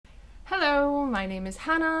my name is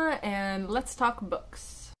Hannah, and let's talk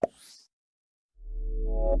books.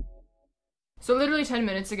 So literally 10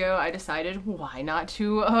 minutes ago, I decided why not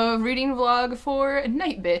do a reading vlog for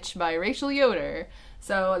Nightbitch by Rachel Yoder.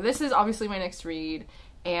 So this is obviously my next read,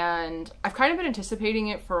 and I've kind of been anticipating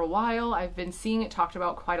it for a while. I've been seeing it talked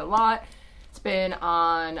about quite a lot. It's been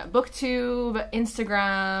on BookTube,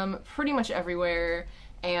 Instagram, pretty much everywhere,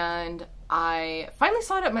 and I finally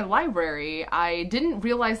saw it at my library. I didn't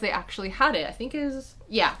realize they actually had it. I think it's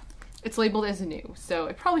labeled as new, so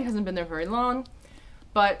it probably hasn't been there very long.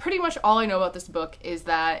 But pretty much all I know about this book is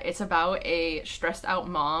that it's about a stressed out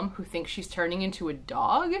mom who thinks she's turning into a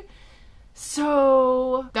dog.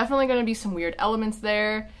 So definitely going to be some weird elements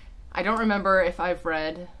there. I don't remember if I've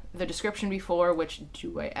read the description before, which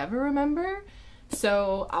do I ever remember?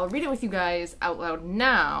 So I'll read it with you guys out loud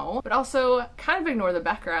now, but also kind of ignore the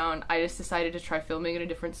background. I just decided to try filming in a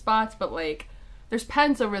different spots, but like, there's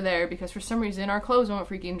pens over there because for some reason our clothes won't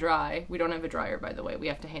freaking dry. We don't have a dryer, by the way. We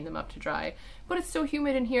have to hang them up to dry. But it's so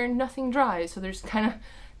humid in here, nothing dries, so there's kind of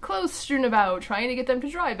clothes strewn about trying to get them to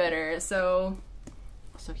dry better. So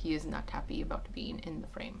he is not happy about being in the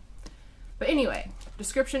frame. But anyway,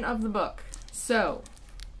 description of the book. So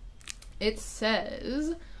it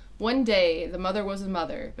says, one day the mother was a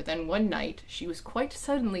mother, but then one night she was quite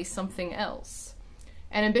suddenly something else.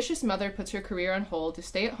 An ambitious mother puts her career on hold to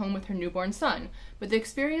stay at home with her newborn son, but the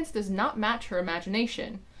experience does not match her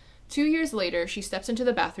imagination. 2 years later, she steps into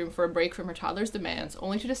the bathroom for a break from her toddler's demands,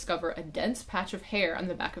 only to discover a dense patch of hair on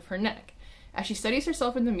the back of her neck. As she studies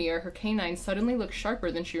herself in the mirror, her canine suddenly looks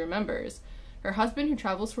sharper than she remembers. Her husband, who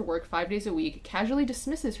travels for work 5 days a week, casually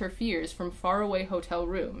dismisses her fears from faraway hotel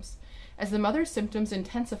rooms. As the mother's symptoms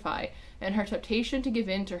intensify and her temptation to give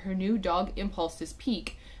in to her new dog impulses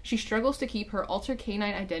peak, she struggles to keep her alter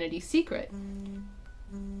canine identity secret.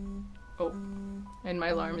 Oh, and my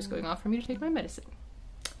alarm is going off for me to take my medicine.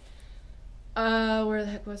 Where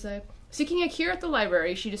the heck was I? Seeking a cure at the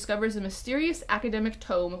library, she discovers a mysterious academic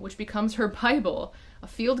tome which becomes her Bible, a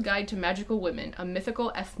field guide to magical women, a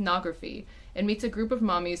mythical ethnography, and meets a group of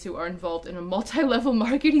mommies who are involved in a multi-level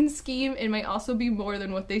marketing scheme and may also be more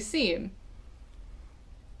than what they seem.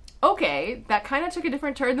 Okay, that kind of took a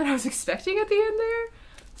different turn than I was expecting at the end there.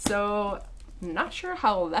 So, not sure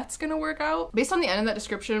how that's gonna work out. Based on the end of that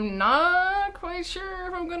description, not quite sure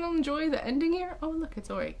if I'm gonna enjoy the ending here. Oh, look,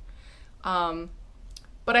 it's alright.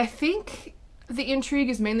 But I think the intrigue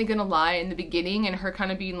is mainly gonna lie in the beginning and her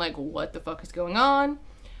kind of being like, what the fuck is going on?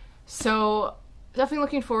 So, definitely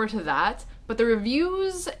looking forward to that. But the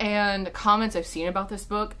reviews and comments I've seen about this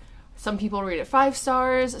book, some people rate it 5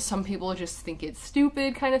 stars, some people just think it's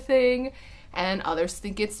stupid kind of thing, and others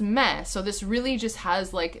think it's meh. So this really just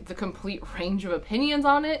has like the complete range of opinions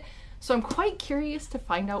on it. So I'm quite curious to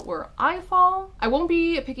find out where I fall. I won't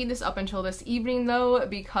be picking this up until this evening though,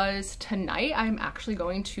 because tonight I'm actually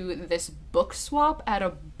going to this book swap at a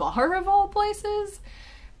bar of all places.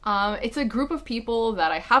 It's a group of people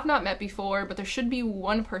that I have not met before, but there should be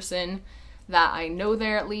one person that I know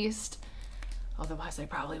there at least. Otherwise I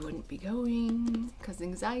probably wouldn't be going because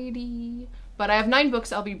anxiety. But I have 9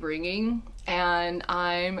 books I'll be bringing, and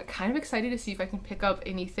I'm kind of excited to see if I can pick up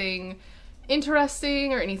anything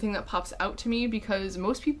interesting or anything that pops out to me, because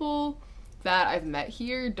most people that I've met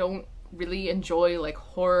here don't really enjoy like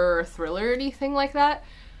horror or thriller or anything like that.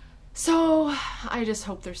 So I just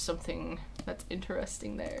hope there's something that's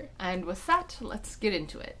interesting there. And with that, let's get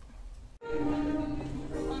into it.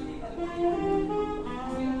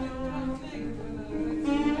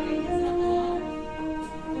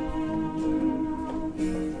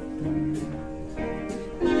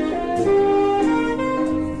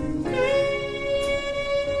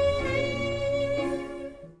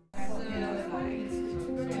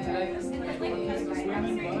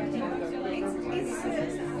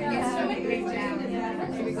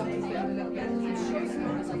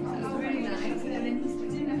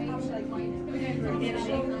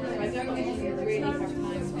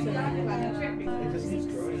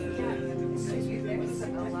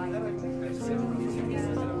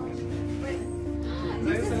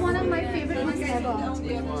 This is one of my favorite ones ever.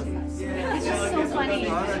 It's just so funny.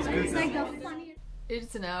 It's like the funniest.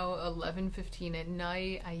 It's now 11:15 at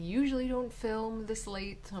night. I usually don't film this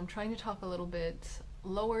late, so I'm trying to talk a little bit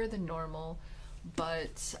lower than normal,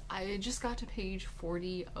 but I just got to page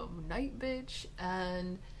 40 of Nightbitch,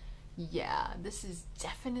 and yeah, this is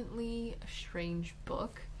definitely a strange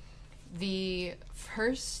book. The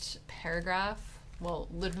first paragraph, well,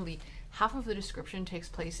 literally half of the description takes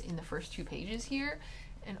place in the first 2 pages here,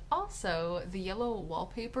 and also the yellow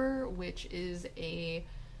wallpaper, which is a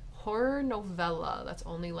horror novella that's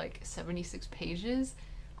only like 76 pages.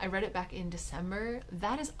 I read it back in December.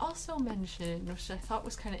 That is also mentioned, which I thought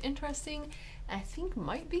was kind of interesting, and I think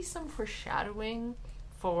might be some foreshadowing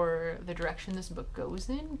for the direction this book goes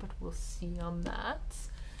in, but we'll see on that.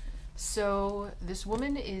 So this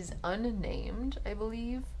woman is unnamed, I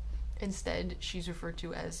believe. Instead, she's referred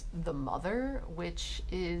to as the mother, which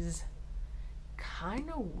is kind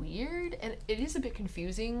of weird, and it is a bit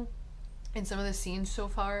confusing in some of the scenes so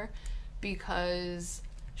far, because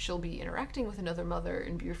she'll be interacting with another mother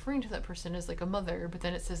and be referring to that person as like a mother, but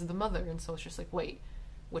then it says the mother, and so it's just like, wait,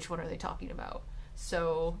 which one are they talking about?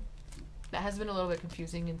 So that has been a little bit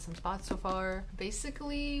confusing in some spots so far.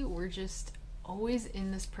 Basically, we're just always in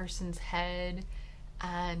this person's head,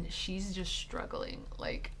 and she's just struggling.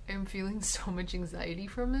 Like, I'm feeling so much anxiety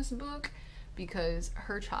from this book because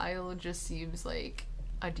her child just seems like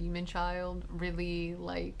a demon child. Really,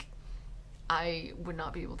 like, I would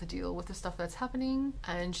not be able to deal with the stuff that's happening,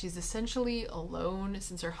 and she's essentially alone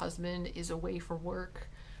since her husband is away for work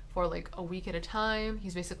for like a week at a time.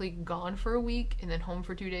 He's basically gone for a week and then home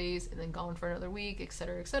for 2 days and then gone for another week,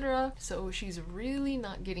 etc., etc. So she's really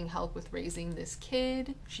not getting help with raising this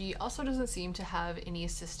kid. She also doesn't seem to have any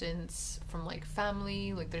assistance from like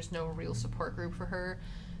family, like there's no real support group for her.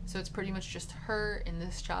 So it's pretty much just her and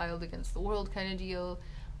this child against the world kind of deal,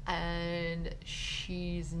 and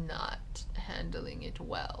she's not handling it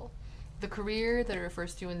well. The career that it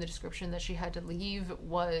refers to in the description that she had to leave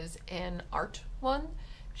was an art one.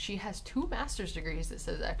 She has 2 master's degrees, it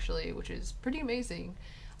says, actually, which is pretty amazing.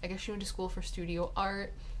 I guess she went to school for studio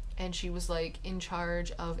art, and she was like in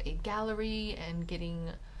charge of a gallery and getting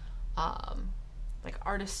like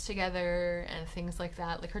artists together and things like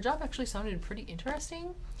that. Like, her job actually sounded pretty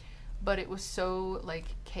interesting, but it was so like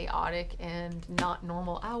chaotic and not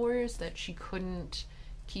normal hours that she couldn't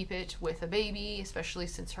keep it with a baby, especially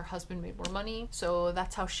since her husband made more money. So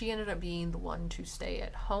that's how she ended up being the one to stay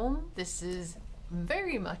at home. This is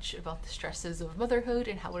very much about the stresses of motherhood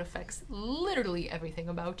and how it affects literally everything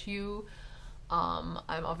about you. I'm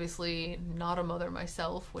obviously not a mother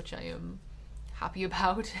myself, which I am happy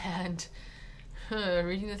about, and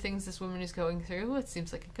reading the things this woman is going through, it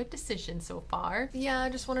seems like a good decision so far. Yeah, I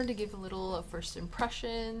just wanted to give a little first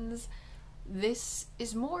impressions. This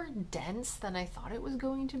is more dense than I thought it was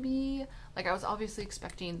going to be. Like, I was obviously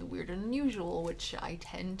expecting the weird and unusual, which I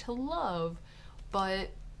tend to love, but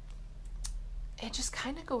it just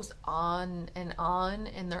kind of goes on,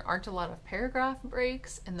 and there aren't a lot of paragraph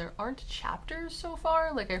breaks, and there aren't chapters so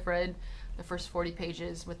far. Like, I've read the first 40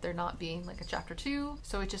 pages with there not being like a chapter 2,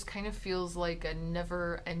 so it just kind of feels like a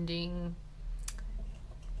never-ending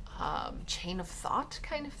chain of thought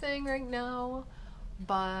kind of thing right now.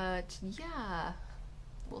 But yeah,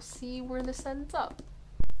 we'll see where this ends up.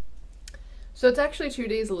 So it's actually 2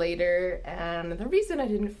 days later, and the reason I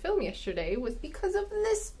didn't film yesterday was because of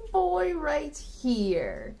this boy right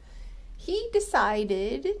here. He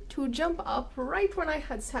decided to jump up right when I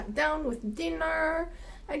had sat down with dinner,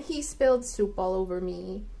 and he spilled soup all over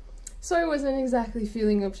me. So I wasn't exactly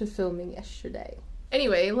feeling up to filming yesterday.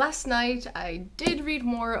 Anyway, last night I did read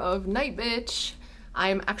more of Nightbitch.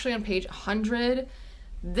 I'm actually on page 100.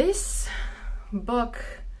 This book,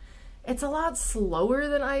 it's a lot slower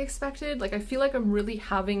than I expected. Like, I feel like I'm really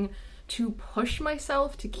having to push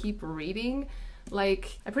myself to keep reading.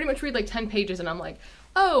 Like, I pretty much read like 10 pages and I'm like,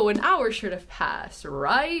 oh, an hour should have passed,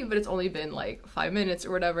 right? But it's only been like 5 minutes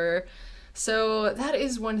or whatever. So that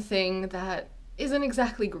is one thing that isn't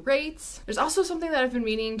exactly great. There's also something that I've been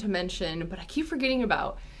meaning to mention, but I keep forgetting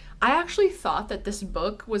about. I actually thought that this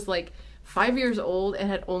book was like 5 years old and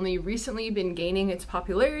had only recently been gaining its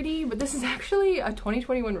popularity, but this is actually a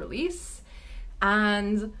 2021 release,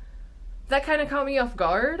 and that kind of caught me off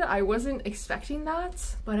guard. I wasn't expecting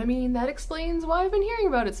that, but I mean, that explains why I've been hearing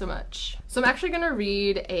about it so much. So I'm actually gonna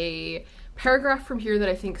read a paragraph from here that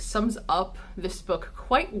I think sums up this book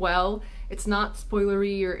quite well. It's not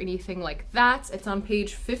spoilery or anything like that. It's on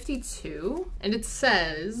page 52, and it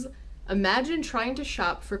says, "Imagine trying to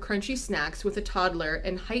shop for crunchy snacks with a toddler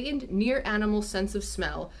and heightened near-animal sense of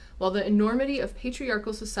smell, while the enormity of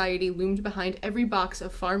patriarchal society loomed behind every box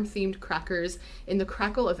of farm-themed crackers in the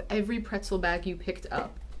crackle of every pretzel bag you picked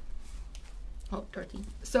up." Oh, Dorothy.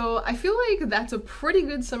 So I feel like that's a pretty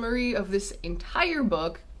good summary of this entire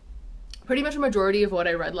book. Pretty much a majority of what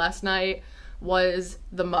I read last night was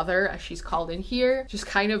the mother, as she's called in here, just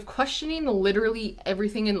kind of questioning literally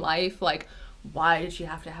everything in life, like, why did she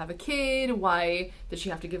have to have a kid? Why did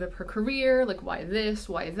she have to give up her career? Like, why this?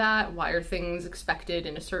 Why that? Why are things expected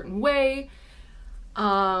in a certain way?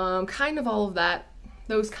 Kind of all of that.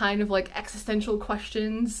 Those kind of like existential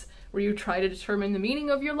questions where you try to determine the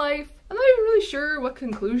meaning of your life. I'm not even really sure what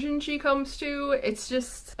conclusion she comes to. It's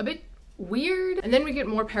just a bit weird. And then we get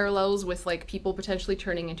more parallels with like people potentially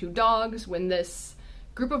turning into dogs when this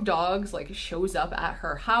group of dogs like shows up at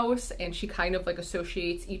her house, and she kind of like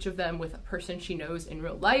associates each of them with a person she knows in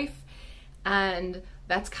real life. And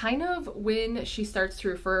that's kind of when she starts to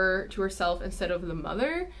refer to herself instead of the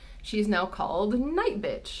mother. She's now called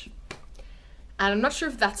Nightbitch. And I'm not sure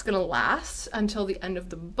if that's gonna last until the end of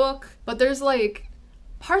the book, but there's like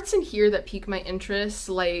parts in here that pique my interest,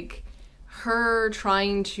 like her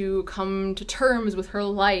trying to come to terms with her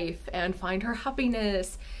life and find her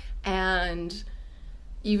happiness, and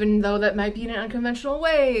even though that might be in an unconventional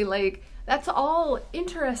way, like that's all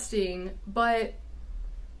interesting, but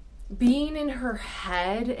being in her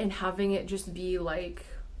head and having it just be like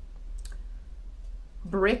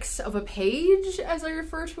bricks of a page, as I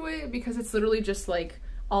refer to it, because it's literally just like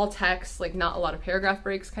all text, like not a lot of paragraph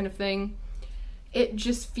breaks kind of thing. It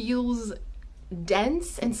just feels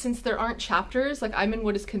dense, and since there aren't chapters, like I'm in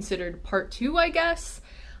what is considered part 2, I guess.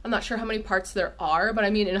 I'm not sure how many parts there are, but I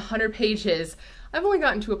mean in 100 pages, I've only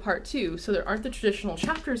gotten to a part 2, so there aren't the traditional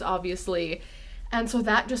chapters, obviously, and so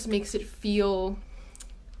that just makes it feel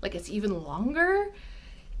like it's even longer.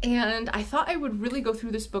 And I thought I would really go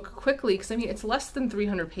through this book quickly, because I mean it's less than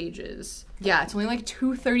 300 pages. Yeah, it's only like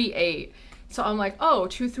 238. So I'm like, oh,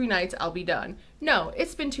 2-3 nights, I'll be done. No,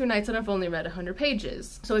 it's been 2 nights and I've only read 100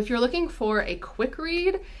 pages. So if you're looking for a quick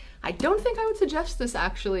read, I don't think I would suggest this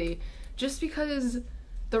actually, just because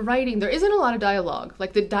the writing, there isn't a lot of dialogue.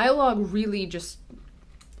 Like the dialogue really just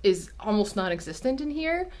is almost non-existent in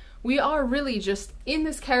here. We are really just in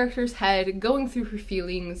this character's head, going through her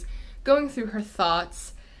feelings, going through her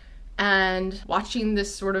thoughts, and watching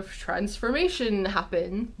this sort of transformation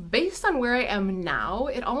happen. Based on where I am now,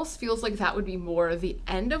 it almost feels like that would be more the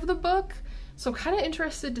end of the book. So I'm kind of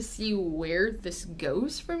interested to see where this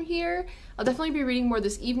goes from here. I'll definitely be reading more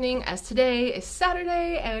this evening, as today is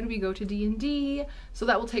Saturday and we go to D&D, so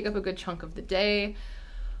that will take up a good chunk of the day.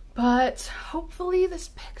 But hopefully this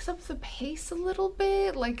picks up the pace a little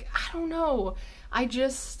bit. Like, I don't know. I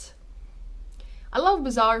love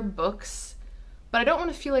bizarre books, but I don't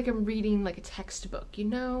want to feel like I'm reading like a textbook, you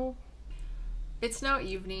know? It's now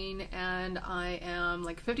evening and I am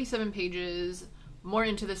like 57 pages more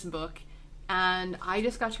into this book, and I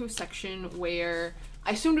just got to a section where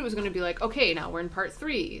I assumed it was going to be like, okay, now we're in part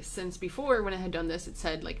 3, since before when I had done this it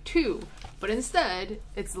said like 2, but instead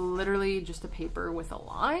it's literally just a paper with a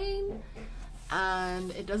line,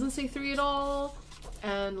 and it doesn't say 3 at all,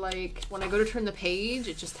 and like when I go to turn the page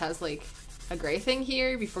it just has like a gray thing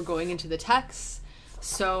here before going into the text.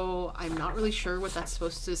 So I'm not really sure what that's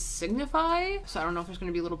supposed to signify. So I don't know if there's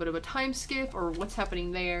going to be a little bit of a time skip or what's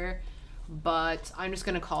happening there, but I'm just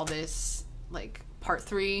going to call this like part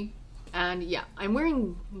 3. And yeah, I'm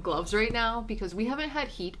wearing gloves right now because we haven't had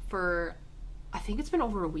heat for, I think it's been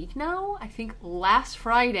over a week now. I think last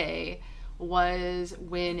Friday was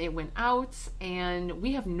when it went out, and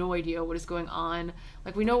we have no idea what is going on.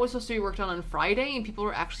 Like, we know it was supposed to be worked on Friday and people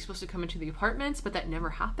were actually supposed to come into the apartments, but that never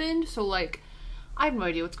happened. So like, I have no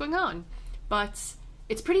idea what's going on, but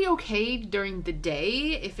it's pretty okay during the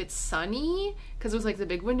day if it's sunny, because with like the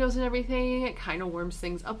big windows and everything, it kind of warms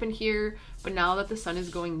things up in here. But now that the sun is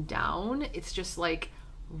going down, it's just like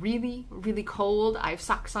really, really cold. I have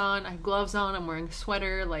socks on, I have gloves on, I'm wearing a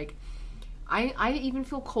sweater. Like, I even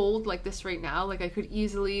feel cold like this right now. Like, I could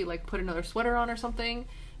easily like put another sweater on or something.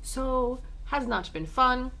 So, has not been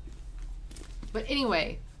fun. But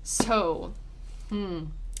anyway, so,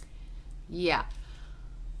 yeah.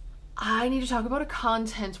 I need to talk about a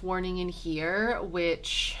content warning in here,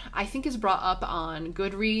 which I think is brought up on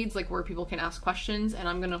Goodreads, like where people can ask questions, and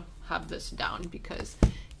I'm gonna have this down because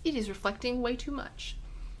it is reflecting way too much.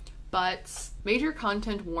 But major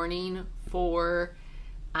content warning for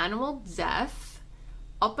animal death.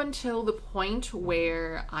 Up until the point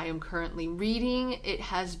where I am currently reading, it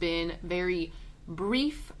has been very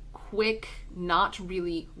brief, quick, not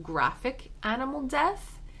really graphic animal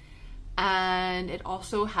death. And it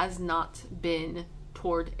also has not been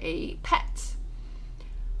toward a pet.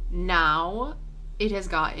 Now, it has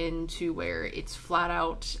gotten to where it's flat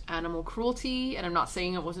out animal cruelty, and I'm not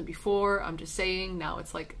saying it wasn't before, I'm just saying now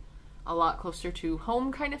it's like a lot closer to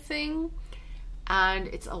home kind of thing, and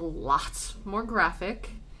it's a lot more graphic.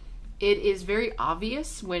 It is very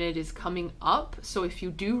obvious when it is coming up, so if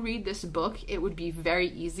you do read this book, it would be very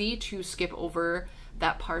easy to skip over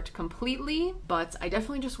that part completely, but I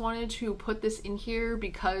definitely just wanted to put this in here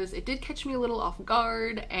because it did catch me a little off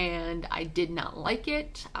guard and I did not like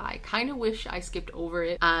it. I kind of wish I skipped over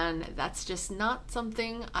it, and that's just not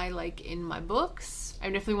something I like in my books.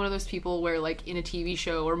 I'm definitely one of those people where, like, in a TV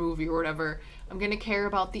show or movie or whatever, I'm gonna care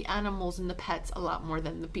about the animals and the pets a lot more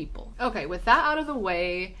than the people. Okay, with that out of the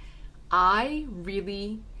way, I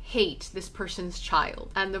really hate this person's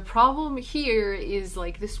child. And the problem here is,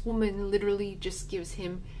 like, this woman literally just gives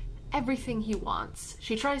him everything he wants.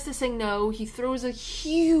 She tries to say no, he throws a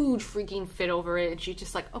huge freaking fit over it, and she's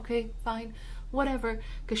just like, okay, fine, whatever,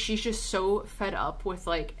 because she's just so fed up with,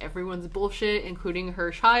 like, everyone's bullshit, including her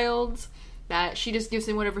child's, that she just gives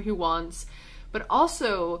him whatever he wants. But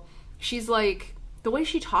also, she's like, the way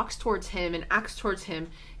she talks towards him and acts towards him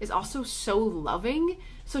is also so loving.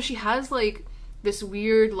 So she has, like, this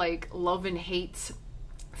weird, like, love and hate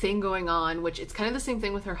thing going on, which it's kind of the same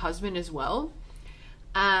thing with her husband as well.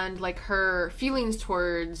 And, like, her feelings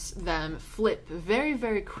towards them flip very,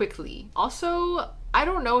 very quickly. Also, I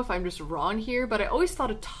don't know if I'm just wrong here, but I always thought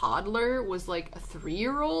a toddler was, like, a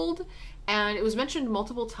 3-year-old. And it was mentioned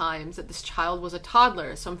multiple times that this child was a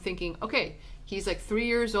toddler. So I'm thinking, okay, he's like 3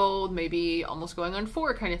 years old, maybe almost going on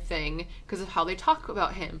 4 kind of thing, because of how they talk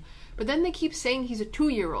about him. But then they keep saying he's a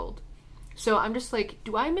 2-year-old. So I'm just like,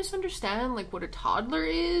 do I misunderstand, like, what a toddler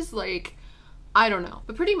is? Like, I don't know.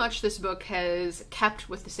 But pretty much this book has kept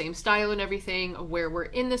with the same style and everything, where we're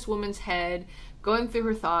in this woman's head, going through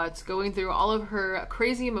her thoughts, going through all of her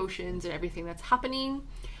crazy emotions and everything that's happening.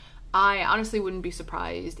 I honestly wouldn't be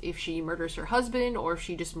surprised if she murders her husband, or if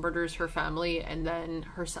she just murders her family and then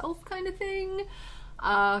herself, kind of thing.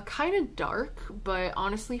 Kind of dark, but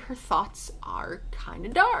honestly her thoughts are kind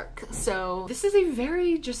of dark. So this is a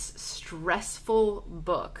very just stressful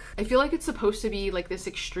book. I feel like it's supposed to be like this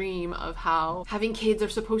extreme of how having kids are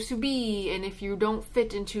supposed to be, and if you don't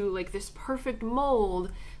fit into like this perfect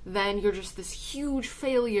mold, then you're just this huge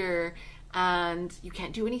failure and you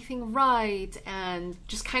can't do anything right, and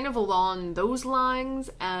just kind of along those lines.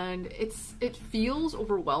 And it feels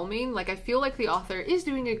overwhelming. Like, I feel like the author is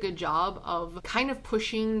doing a good job of kind of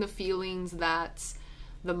pushing the feelings that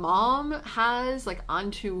the mom has, like,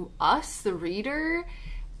 onto us, the reader,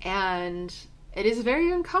 and it is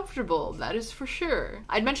very uncomfortable, that is for sure.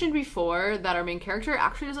 I'd mentioned before that our main character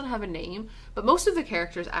actually doesn't have a name, but most of the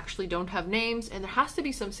characters actually don't have names, and there has to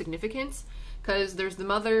be some significance. Because there's the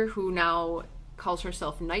mother, who now calls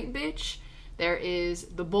herself Nightbitch. There is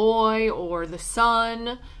the boy, or the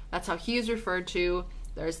son, that's how he is referred to.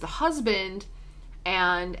 There's the husband,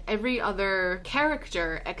 and every other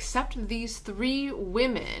character except these 3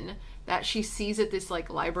 women that she sees at this,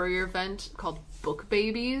 like, library event called Book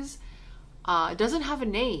Babies doesn't have a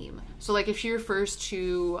name. So, like, if she refers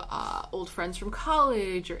to old friends from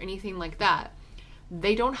college or anything like that,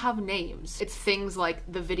 they don't have names. It's things like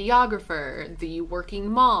the videographer, the working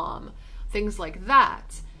mom, things like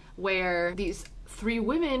that, where these 3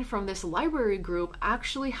 women from this library group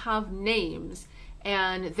actually have names,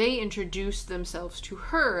 and they introduced themselves to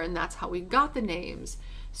her, and that's how we got the names.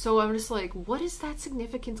 So I'm just like, what is that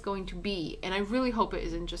significance going to be? And I really hope it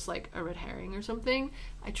isn't just like a red herring or something.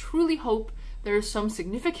 I truly hope there's some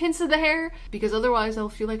significance there, because otherwise I'll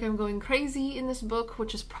feel like I'm going crazy in this book,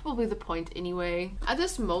 which is probably the point anyway. At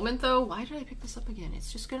this moment though, why did I pick this up again?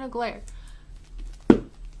 It's just gonna glare.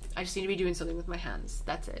 I just need to be doing something with my hands,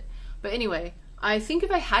 that's it. But anyway, I think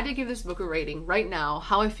if I had to give this book a rating right now,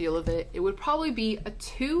 how I feel of it, it would probably be a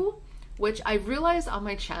 2, which I realized on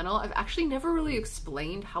my channel, I've actually never really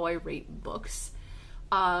explained how I rate books.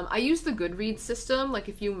 I use the Goodreads system. Like,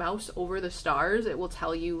 if you mouse over the stars, it will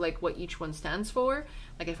tell you like what each one stands for.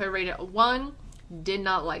 Like, if I rate it a 1, did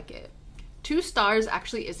not like it. 2 stars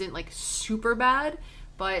actually isn't like super bad,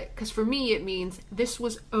 but because for me it means this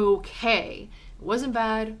was okay. It wasn't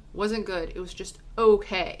bad, wasn't good, it was just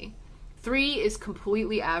okay. 3 is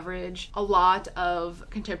completely average. A lot of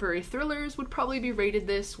contemporary thrillers would probably be rated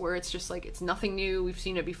this, where it's just like, it's nothing new, we've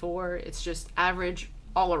seen it before, it's just average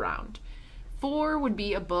all around. 4 would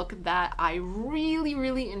be a book that I really,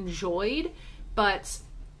 really enjoyed, but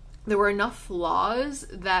there were enough flaws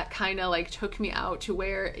that kind of like took me out to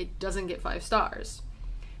where it doesn't get 5 stars.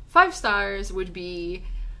 5 stars would be,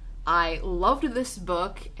 I loved this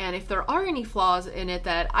book, and if there are any flaws in it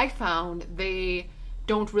that I found, they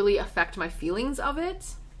don't really affect my feelings of it.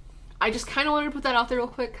 I just kind of wanted to put that out there real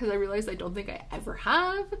quick because I realized I don't think I ever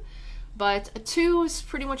have. But a 2 is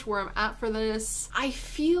pretty much where I'm at for this. I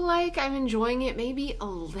feel like I'm enjoying it maybe a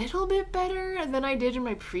little bit better than I did in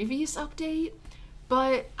my previous update,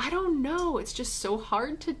 but I don't know, it's just so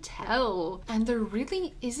hard to tell. And there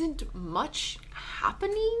really isn't much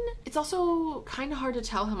happening. It's also kind of hard to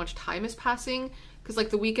tell how much time is passing, because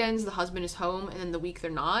like the weekends the husband is home and then the week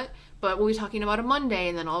they're not, but we'll be talking about a Monday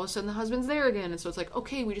and then all of a sudden the husband's there again, and so it's like,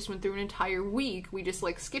 okay, we just went through an entire week, we just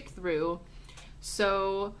like skipped through.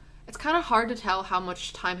 So it's kind of hard to tell how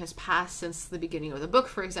much time has passed since the beginning of the book,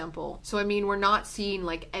 for example. So I mean, we're not seeing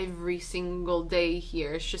like every single day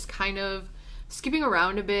here, it's just kind of skipping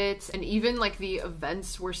around a bit, and even like the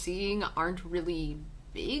events we're seeing aren't really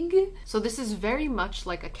big. So this is very much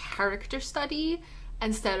like a character study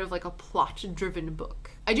instead of like a plot-driven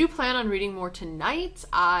book. I do plan on reading more tonight.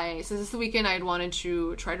 Since it's the weekend, I had wanted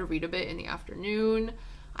to try to read a bit in the afternoon.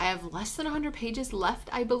 I have less than 100 pages left,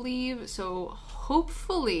 I believe, so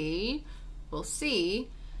hopefully, we'll see,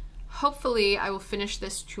 hopefully I will finish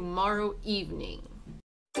this tomorrow evening.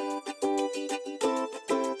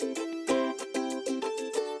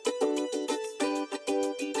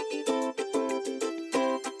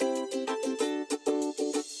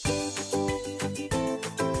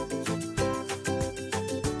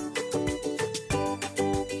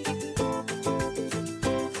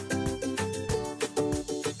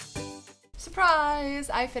 Surprise!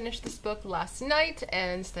 I finished this book last night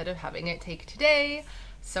instead of having it take today,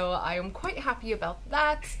 so I am quite happy about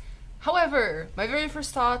that. However, my very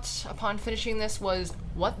first thought upon finishing this was,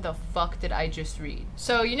 what the fuck did I just read?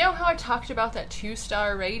 So you know how I talked about that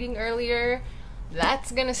 2-star rating earlier?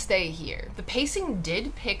 That's gonna stay here. The pacing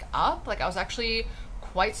did pick up. Like, I was actually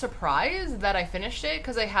quite surprised that I finished it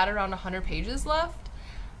because I had around 100 pages left,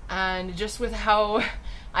 and just with how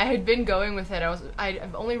I had been going with it,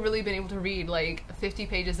 I've only really been able to read like 50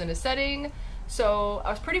 pages in a setting, so I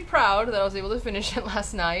was pretty proud that I was able to finish it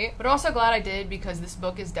last night. But I'm also glad I did, because this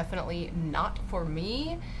book is definitely not for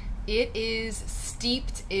me. It is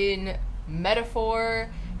steeped in metaphor,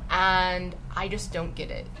 and I just don't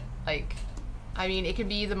get it. Like, I mean, it could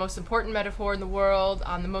be the most important metaphor in the world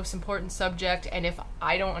on the most important subject, and if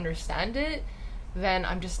I don't understand it, then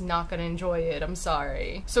I'm just not gonna enjoy it, I'm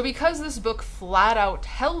sorry. So because this book flat out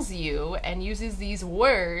tells you and uses these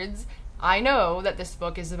words, I know that this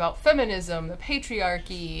book is about feminism, the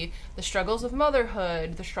patriarchy, the struggles of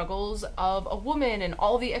motherhood, the struggles of a woman, and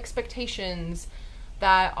all the expectations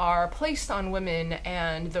that are placed on women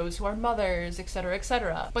and those who are mothers, etc.,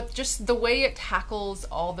 etc. But just the way it tackles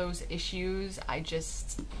all those issues, I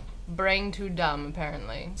just... brain too dumb,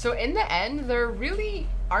 apparently. So in the end, there really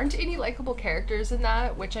aren't any likable characters in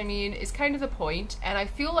that, which I mean is kind of the point, and I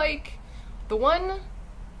feel like the one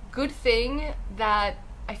good thing that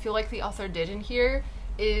I feel like the author did in here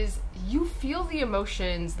is you feel the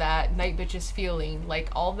emotions that Nightbitch is feeling, like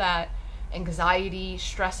all that anxiety,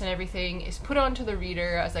 stress, and everything is put onto the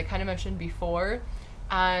reader, as I kind of mentioned before,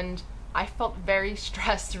 and I felt very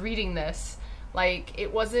stressed reading this. Like,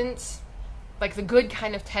 it wasn't like the good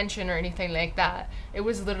kind of tension or anything like that. It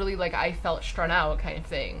was literally like I felt strung out kind of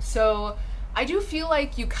thing. So I do feel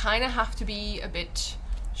like you kind of have to be a bit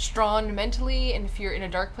strong mentally, and if you're in a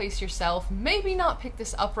dark place yourself, maybe not pick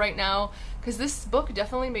this up right now, because this book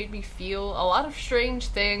definitely made me feel a lot of strange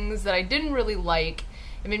things that I didn't really like.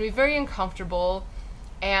 It made me very uncomfortable,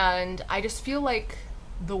 and I just feel like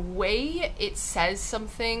the way it says some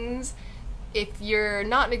things, if you're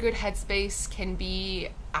not in a good headspace, can be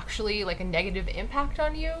actually like a negative impact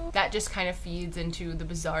on you. That just kind of feeds into the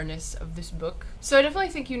bizarreness of this book. So I definitely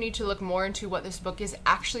think you need to look more into what this book is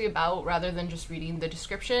actually about rather than just reading the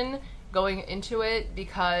description going into it,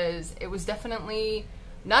 because it was definitely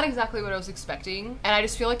not exactly what I was expecting, and I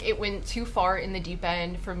just feel like it went too far in the deep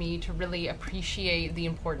end for me to really appreciate the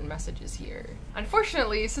important messages here.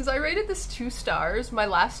 Unfortunately, since I rated this 2 stars, my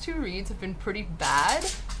last 2 reads have been pretty bad.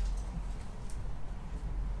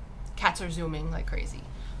 Cats are zooming like crazy.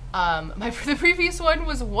 The previous one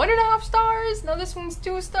was 1.5 stars, now this one's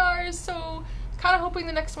 2 stars, so kind of hoping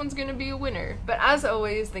the next one's gonna be a winner. But as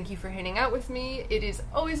always, thank you for hanging out with me. It is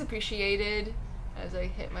always appreciated, as I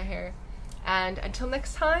hit my hair. And until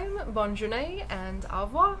next time, bonne journée and au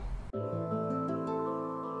revoir.